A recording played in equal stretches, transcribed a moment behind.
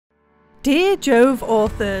Dear JoVE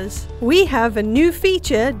authors, we have a new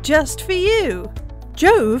feature just for you.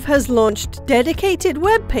 JoVE has launched dedicated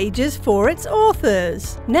web pages for its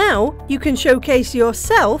authors. Now you can showcase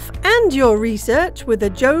yourself and your research with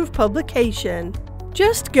a JoVE publication.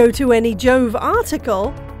 Just go to any JoVE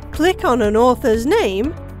article, click on an author's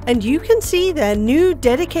name, and you can see their new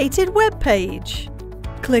dedicated web page.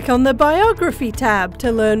 Click on the Biography tab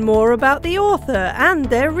to learn more about the author and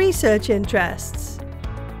their research interests.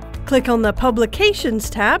 Click on the Publications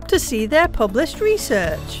tab to see their published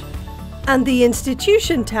research. And the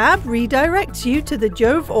Institution tab redirects you to the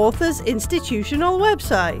JoVE author's institutional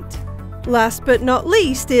website. Last but not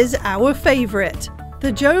least is our favourite,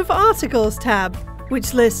 the JoVE Articles tab,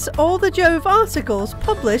 which lists all the JoVE articles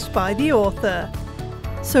published by the author.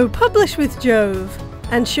 So publish with JoVE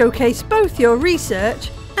and showcase both your research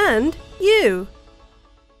and you.